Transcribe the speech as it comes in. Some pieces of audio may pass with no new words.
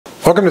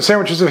Welcome to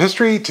Sandwiches of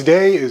History.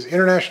 Today is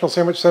International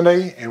Sandwich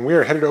Sunday, and we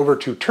are headed over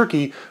to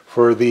Turkey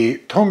for the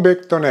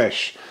Tombik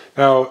Döner.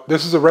 Now,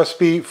 this is a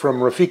recipe from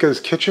Refika's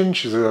kitchen.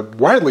 She's a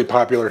widely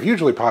popular,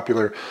 hugely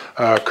popular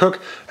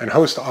cook and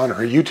host on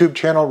her YouTube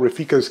channel,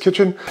 Refika's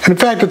Kitchen. And in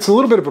fact, it's a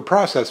little bit of a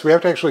process. We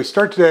have to actually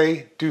start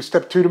today, do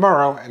step 2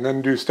 tomorrow, and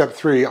then do step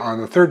 3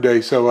 on the third day.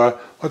 So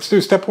let's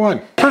do step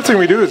 1. First thing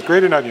we do is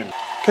grate an onion.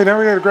 Okay, now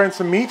we gotta grind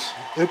some meat.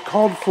 It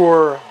called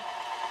for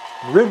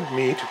rib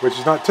meat, which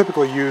is not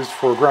typically used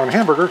for ground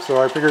hamburger, so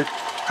I figured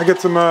I'd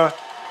get some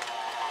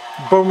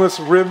boneless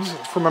ribs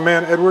from my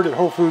man Edward at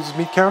Whole Foods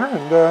Meat Counter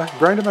and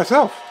grind it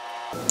myself.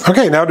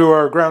 Okay, now to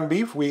our ground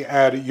beef, we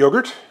add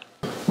yogurt,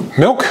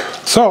 milk,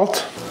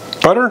 salt,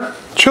 butter,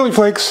 chili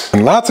flakes,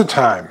 and lots of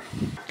thyme.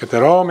 Get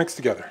that all mixed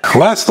together.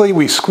 Lastly,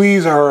 we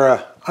squeeze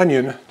our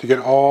onion to get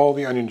all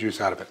the onion juice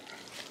out of it.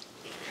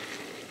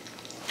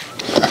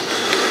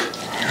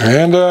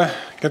 And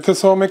get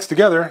this all mixed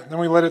together, then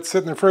we let it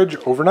sit in the fridge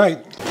overnight.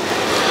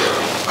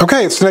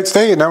 Okay, it's the next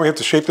day, and now we have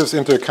to shape this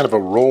into kind of a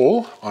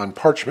roll on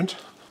parchment,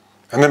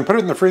 and then put it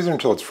in the freezer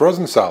until it's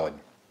frozen solid.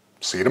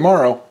 See you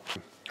tomorrow.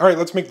 All right,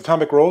 let's make the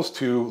Tombik rolls.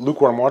 To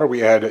lukewarm water,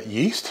 we add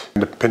yeast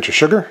and a pinch of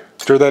sugar.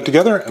 Stir that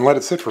together and let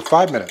it sit for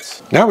 5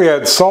 minutes. Now we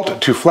add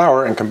salt to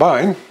flour and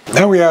combine.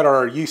 Now we add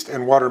our yeast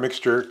and water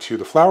mixture to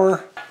the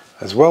flour,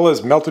 as well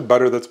as melted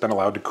butter that's been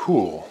allowed to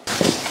cool.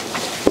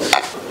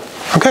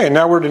 Okay,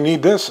 now we're to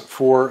knead this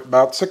for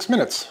about 6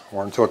 minutes,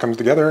 or until it comes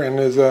together and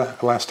is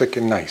elastic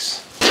and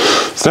nice.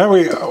 So now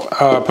we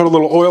put a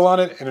little oil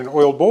on it in an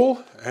oiled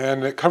bowl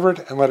and cover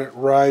it and let it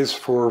rise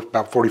for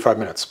about 45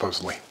 minutes,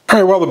 supposedly. All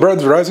right, while the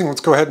bread's rising,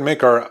 let's go ahead and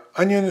make our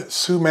onion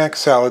sumac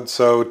salad.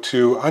 So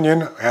to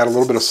onion, add a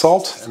little bit of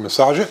salt and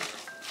massage it.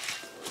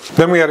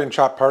 Then we add in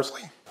chopped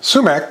parsley,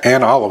 sumac,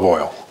 and olive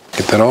oil.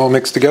 Get that all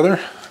mixed together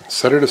and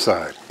set it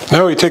aside.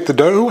 Now we take the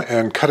dough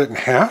and cut it in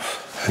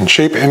half and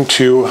shape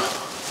into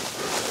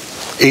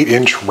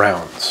 8-inch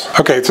rounds.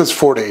 Okay, it says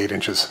 4 to 8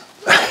 inches.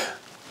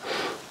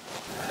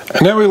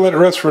 And now we let it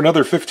rest for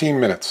another 15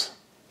 minutes.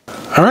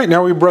 All right,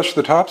 now we brush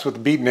the tops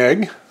with beaten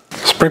egg,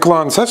 sprinkle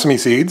on sesame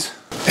seeds,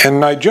 and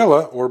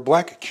nigella or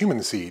black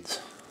cumin seeds.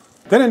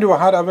 Then into a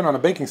hot oven on a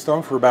baking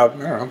stone for about, I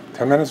don't know,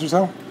 10 minutes or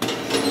so.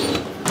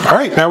 All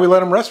right, now we let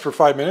them rest for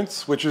 5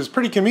 minutes, which is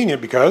pretty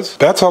convenient because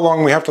that's how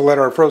long we have to let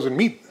our frozen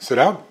meat sit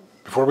out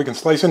before we can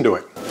slice into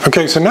it.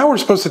 Okay, so now we're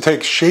supposed to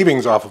take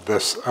shavings off of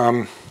this.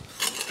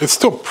 It's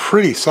still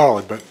pretty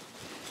solid, but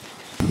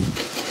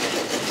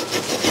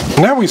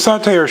now we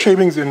saute our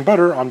shavings in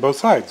butter on both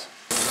sides.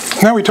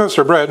 Now we toast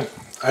our bread.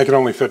 I can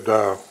only fit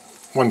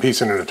one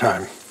piece in at a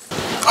time.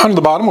 On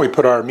the bottom we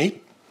put our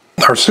meat,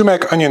 our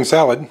sumac onion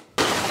salad,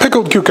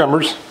 pickled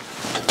cucumbers,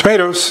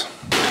 tomatoes,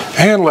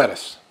 and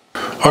lettuce.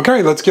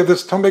 Okay, let's give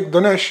this Tombik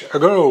Döner a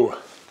go.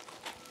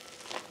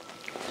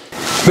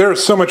 There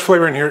is so much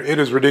flavor in here, it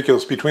is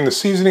ridiculous. Between the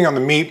seasoning on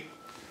the meat,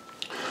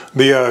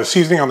 the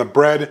seasoning on the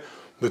bread,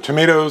 the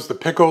tomatoes, the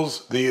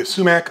pickles, the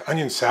sumac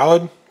onion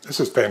salad, this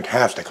is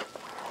fantastic.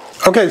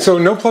 Okay, so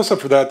no plus up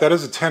for that. That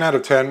is a 10 out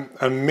of 10.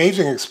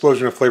 Amazing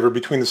explosion of flavor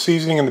between the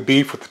seasoning and the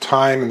beef with the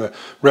thyme and the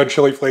red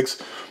chili flakes,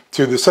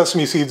 to the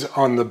sesame seeds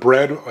on the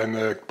bread and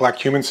the black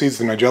cumin seeds,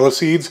 the nigella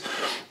seeds,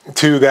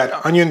 to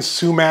that onion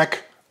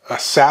sumac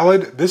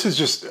salad. This is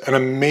just an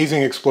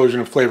amazing explosion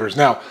of flavors.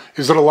 Now,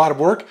 is it a lot of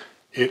work?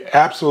 It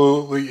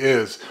absolutely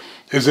is.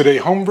 Is it a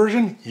home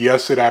version?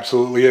 Yes, it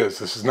absolutely is.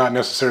 This is not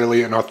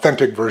necessarily an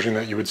authentic version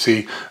that you would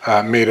see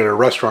made at a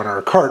restaurant or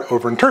a cart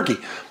over in Turkey.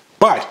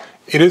 But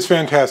it is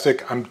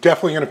fantastic. I'm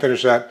definitely going to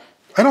finish that.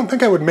 I don't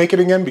think I would make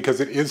it again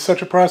because it is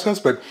such a process,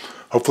 but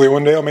hopefully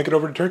one day I'll make it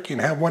over to Turkey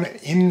and have one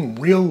in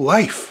real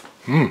life.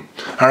 All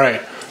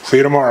right, see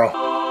you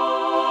tomorrow.